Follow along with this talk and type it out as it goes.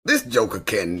This joker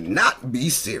cannot be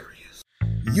serious.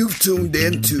 You've tuned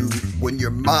in to When Your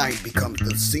Mind Becomes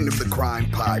the Scene of the Crime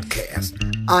podcast.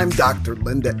 I'm Dr.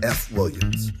 Linda F.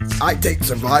 Williams. I take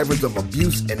survivors of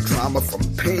abuse and trauma from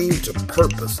pain to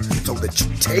purpose so that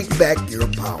you take back your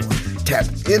power, tap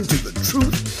into the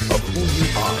truth of who you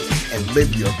are, and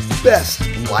live your best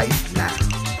life now.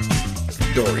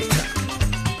 Story time.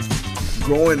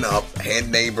 Growing up, I had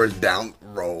neighbors down the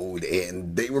road,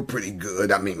 and they were pretty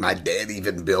good. I mean, my dad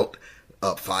even built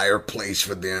a fireplace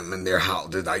for them in their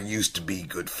houses. I used to be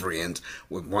good friends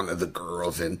with one of the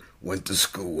girls and went to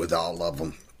school with all of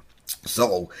them.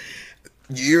 So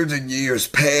years and years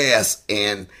passed,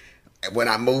 and when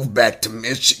I moved back to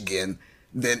Michigan,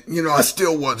 then, I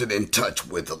still wasn't in touch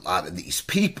with a lot of these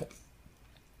people.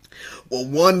 Well,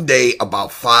 one day,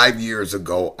 about 5 years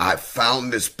ago, I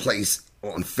found this place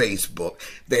on Facebook.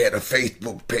 They had a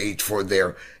Facebook page for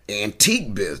their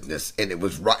antique business, and it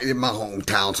was right in my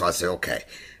hometown. So I said, okay,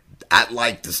 I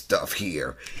like the stuff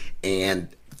here. And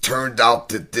turned out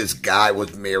that this guy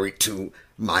was married to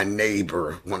my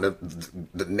neighbor, one of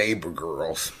the neighbor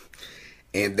girls,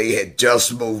 and they had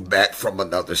just moved back from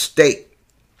another state.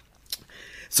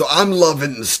 So I'm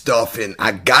loving the stuff, and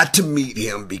I got to meet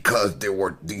him because there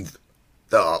were these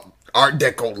Art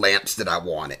Deco lamps that I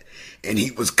wanted. And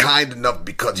he was kind enough,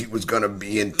 because he was going to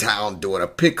be in town doing a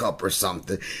pickup or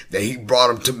something, that he brought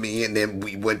them to me, and then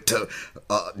we went to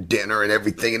dinner and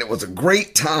everything, and it was a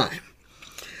great time.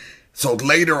 So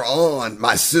later on,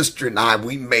 my sister and I,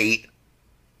 we made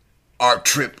our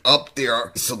trip up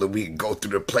there so that we could go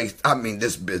through the place. I mean,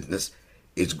 this business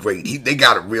is great. They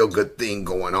got a real good thing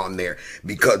going on there,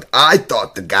 because I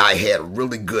thought the guy had a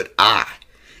really good eye,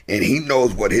 and he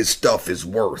knows what his stuff is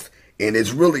worth, and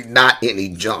it's really not any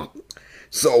junk.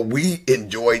 So we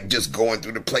enjoyed just going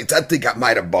through the place. I think I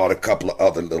might have bought a couple of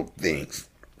other little things.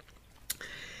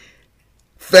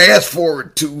 Fast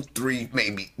forward 2, 3,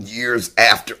 maybe years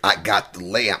after I got the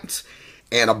lamps,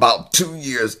 and about 2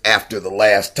 years after the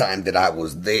last time that I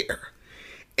was there.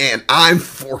 And I'm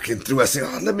forking through. I say,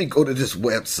 let me go to this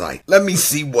website. Let me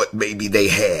see what maybe they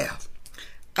have.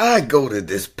 I go to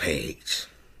this page,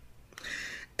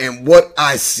 and what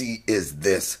I see is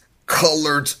this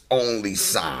coloreds only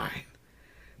sign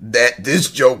that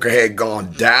this joker had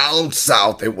gone down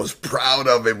south and was proud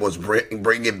of it, was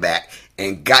bringing back,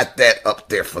 and got that up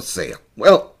there for sale.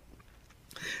 Well,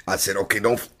 I said, okay,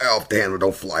 don't fly off the handle,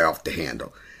 don't fly off the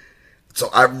handle.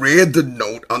 So I read the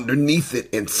note underneath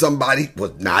it, and somebody,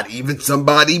 was not even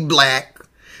somebody black,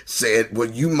 said,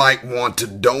 well, you might want to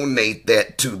donate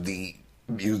that to the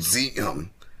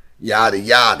museum, yada,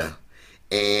 yada.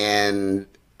 And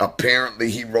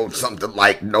apparently he wrote something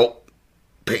like, nope,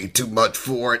 paid too much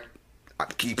for it, I'm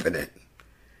keeping it.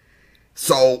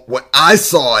 So when I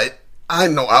saw it, I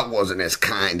know I wasn't as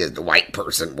kind as the white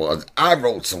person was. I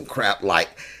wrote some crap like,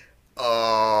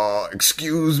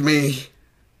 excuse me,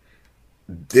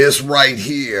 this right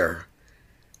here,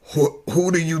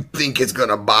 who do you think is going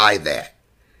to buy that?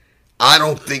 I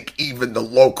don't think even the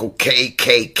local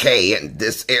KKK, and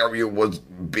this area was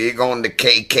big on the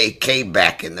KKK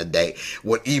back in the day,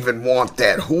 would even want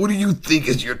that. Who do you think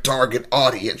is your target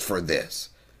audience for this?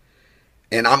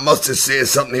 And I must have said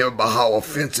something here about how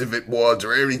offensive it was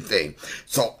or everything.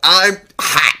 So I'm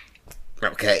hot,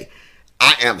 okay?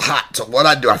 I am hot. So what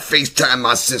I do, I FaceTime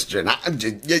my sister, and I'm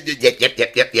just, yep.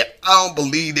 I don't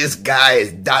believe this guy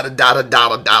is dot. And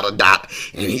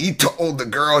he told the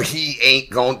girl he ain't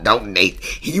gonna donate.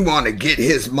 He want to get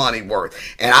his money worth.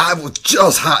 And I was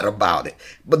just hot about it.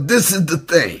 But this is the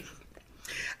thing.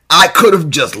 I could have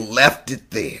just left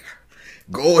it there.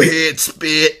 Go ahead,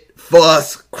 spit,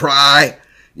 fuss, cry,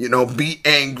 be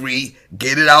angry,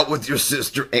 get it out with your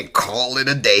sister, and call it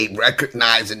a day,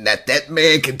 recognizing that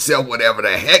man can sell whatever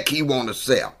the heck he want to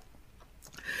sell.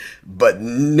 But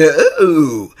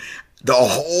no, the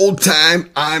whole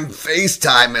time I'm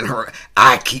FaceTiming her,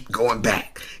 I keep going back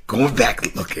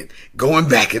and looking.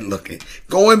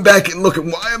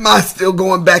 Why am I still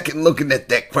going back and looking at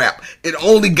that crap? It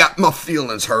only got my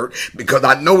feelings hurt because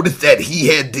I noticed that he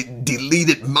had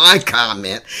deleted my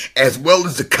comment as well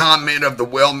as the comment of the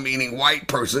well-meaning white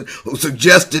person who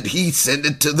suggested he send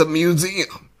it to the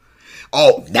museum.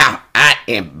 Oh, now I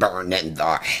am burning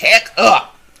the heck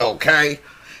up, okay?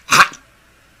 Hot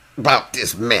about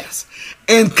this mess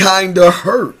and kind of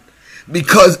hurt.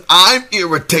 Because I'm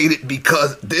irritated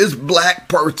because this black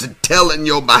person telling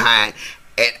your behind,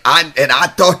 and I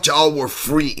thought y'all were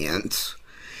friends,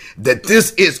 that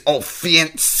this is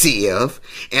offensive,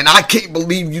 and I can't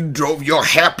believe you drove your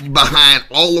happy behind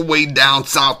all the way down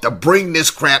south to bring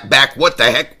this crap back. What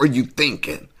the heck were you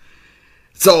thinking?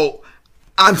 So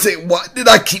I'm saying, why did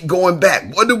I keep going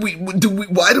back? Why do we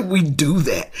do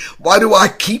that? Why do I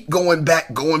keep going back,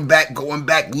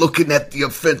 looking at the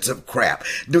offensive crap?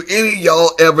 Do any of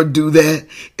y'all ever do that?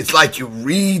 It's like you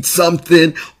read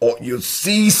something or you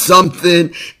see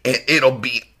something and it'll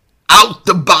be out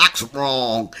the box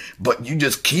wrong, but you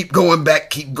just keep going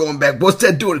back. What's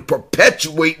that doing? It's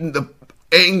perpetuating the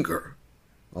anger.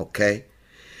 Okay?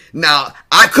 Now,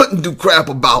 I couldn't do crap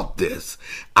about this.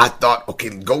 I thought, okay,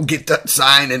 go get that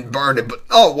sign and burn it. But,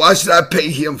 why should I pay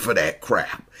him for that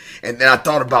crap? And then I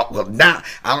thought about, well, now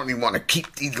I don't even want to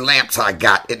keep these lamps I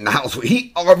got in the house. Well,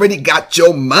 he already got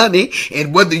your money.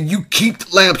 And whether you keep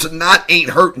the lamps or not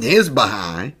ain't hurting his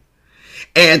behind.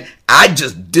 And I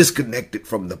just disconnected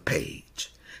from the page.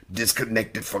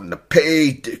 Disconnected from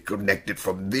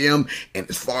them. And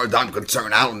as far as I'm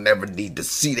concerned, I don't never need to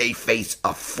see their face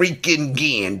a freaking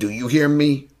again. Do you hear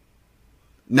me?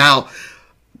 Now,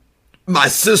 my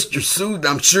sister Sue,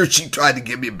 I'm sure she tried to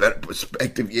give me a better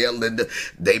perspective. Yeah, Linda,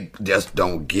 they just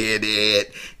don't get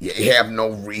it. You have no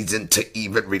reason to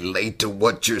even relate to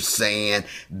what you're saying.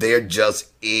 They're just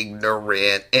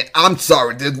ignorant. And I'm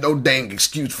sorry, there's no dang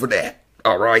excuse for that.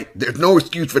 All right. There's no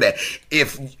excuse for that.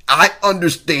 If I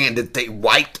understand that they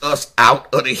wiped us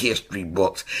out of the history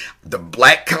books, the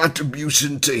black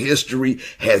contribution to history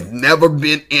has never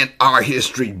been in our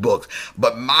history books.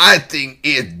 But my thing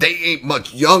is they ain't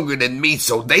much younger than me,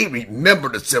 so they remember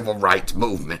the civil rights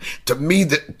movement. To me,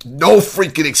 no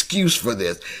freaking excuse for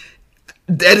this.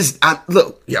 That is,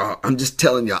 look, y'all, I'm just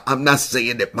telling y'all, I'm not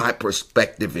saying that my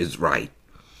perspective is right.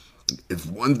 It's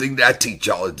one thing that I teach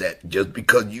y'all is that just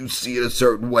because you see it a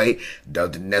certain way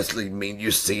doesn't necessarily mean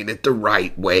you're seeing it the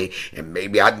right way. And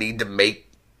maybe I need to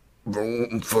make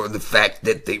room for the fact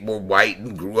that they were white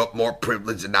and grew up more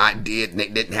privileged than I did, and they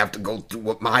didn't have to go through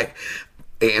what my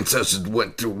ancestors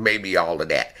went through, maybe all of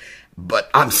that.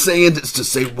 But I'm saying this to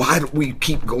say, why do we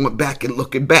keep going back and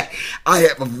looking back? I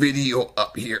have a video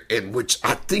up here in which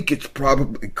I think it's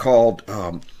probably called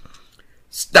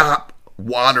Stop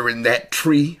Watering That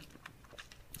Tree.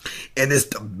 And it's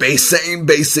the same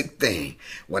basic thing.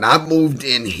 When I moved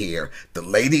in here, the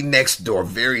lady next door,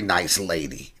 very nice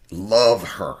lady,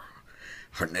 love her.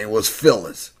 Her name was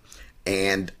Phyllis.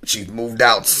 And she's moved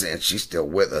out since. She's still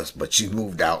with us, but she's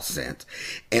moved out since.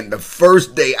 And the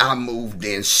first day I moved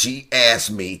in, she asked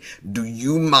me, do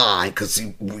you mind, because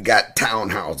we got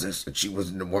townhouses, and she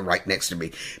was the one right next to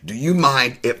me, do you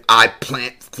mind if I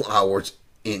plant flowers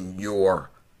in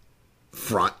your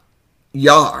front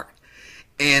yard?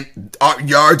 And our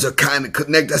yards are kind of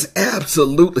connected. I said,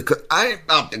 absolutely, because I ain't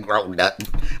about to grow nothing.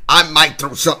 I might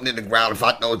throw something in the ground if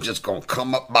I know it's just going to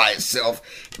come up by itself.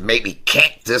 Maybe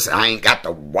cactus. I ain't got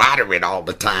to water it all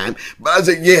the time. But I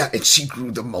said, yeah. And she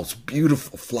grew the most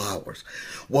beautiful flowers.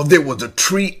 Well, there was a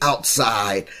tree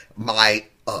outside my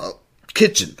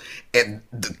kitchen, and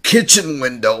the kitchen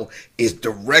window is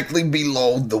directly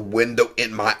below the window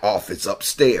in my office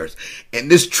upstairs.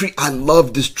 And this tree, I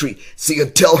love this tree. See,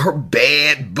 until her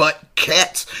bad butt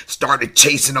cats started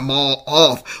chasing them all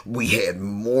off, we had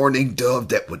mourning dove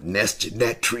that would nest in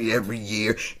that tree every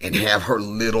year and have her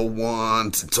little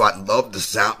ones. And so I loved the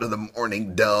sound of the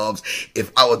mourning doves.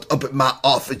 If I was up at my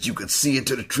office, you could see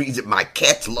into the trees, and my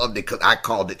cats loved it because I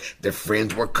called it their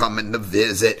friends were coming to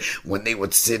visit, when they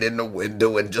would sit in the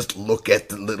window and just look at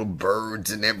the little birds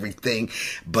and everything.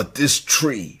 But this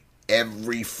tree,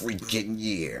 every freaking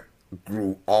year,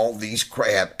 grew all these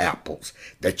crab apples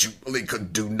that you really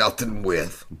could do nothing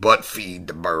with but feed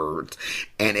the birds.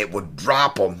 And it would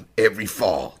drop them every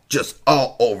fall, just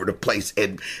all over the place.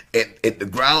 And the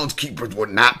groundskeepers were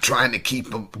not trying to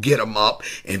get them up,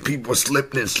 and people were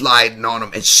slipping and sliding on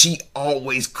them. And she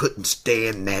always couldn't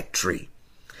stand that tree.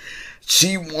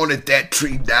 She wanted that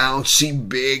tree down. She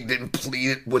begged and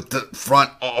pleaded with the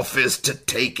front office to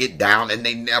take it down, and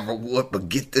they never would. But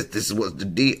get this was the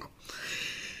deal.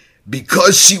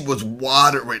 Because she was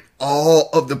watering all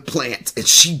of the plants, and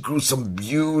she grew some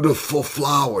beautiful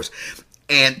flowers,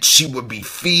 and she would be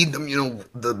feeding them,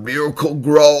 the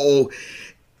Miracle-Gro.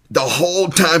 The whole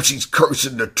time she's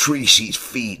cursing the tree, she's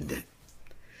feeding it.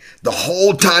 The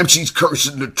whole time she's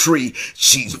cursing the tree,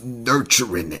 she's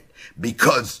nurturing it,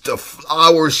 because the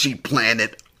flowers she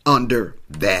planted under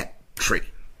that tree.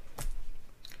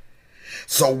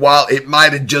 So while it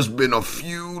might have just been a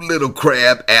few little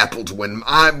crab apples when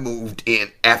I moved in,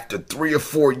 after 3 or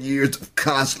 4 years of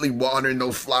constantly watering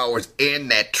those flowers in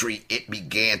that tree, it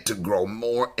began to grow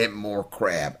more and more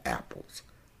crab apples.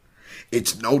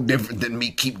 It's no different than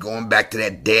me keep going back to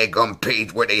that daggum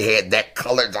page where they had that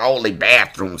color's only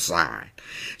bathroom sign.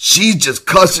 She's just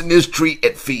cussing this tree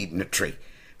and feeding the tree.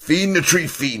 Feeding the tree,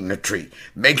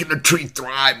 making the tree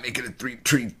thrive, making the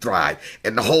tree thrive,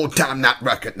 and the whole time not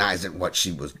recognizing what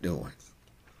she was doing.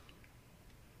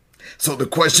 So the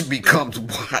question becomes,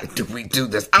 why do we do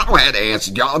this? I don't have to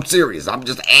answer, y'all. I'm serious. I'm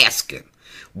just asking.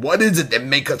 What is it that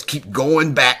make us keep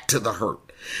going back to the hurt?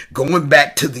 Going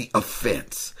back to the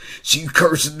offense? She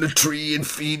cursing the tree and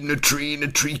feeding the tree, and the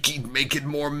tree keeps making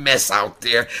more mess out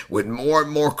there with more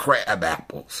and more crab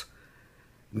apples.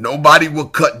 Nobody will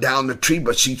cut down the tree,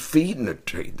 but she's feeding the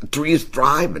tree. The tree is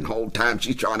thriving the whole time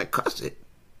she's trying to cuss it.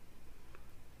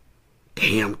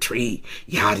 Damn tree,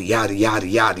 yada, yada, yada,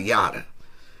 yada, yada.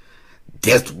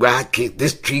 That's why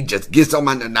this tree just gets on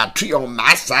the tree on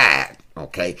my side,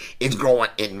 okay? It's growing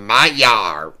in my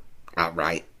yard, all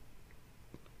right?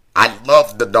 I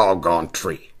love the doggone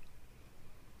tree.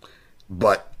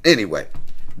 But anyway,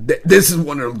 this is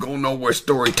one of the go nowhere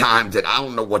story times that I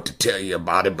don't know what to tell you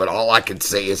about it, but all I can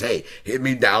say is, hey, hit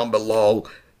me down below.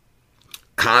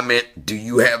 Comment, do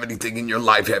you have anything in your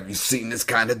life? Have you seen this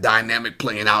kind of dynamic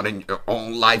playing out in your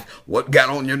own life? What got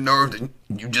on your nerves and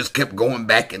you just kept going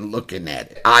back and looking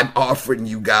at it? I'm offering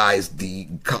you guys the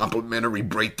complimentary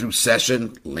breakthrough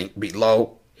session, link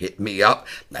below. Hit me up.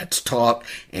 Let's talk.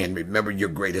 And remember, your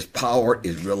greatest power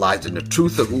is realizing the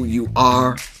truth of who you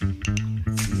are.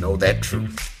 Know that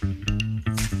truth.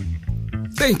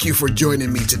 Thank you for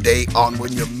joining me today on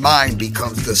When Your Mind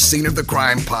Becomes the Scene of the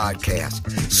Crime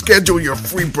podcast. Schedule your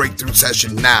free breakthrough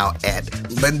session now at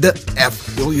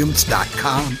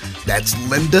lindafwilliams.com. That's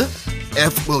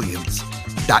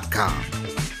lindafwilliams.com.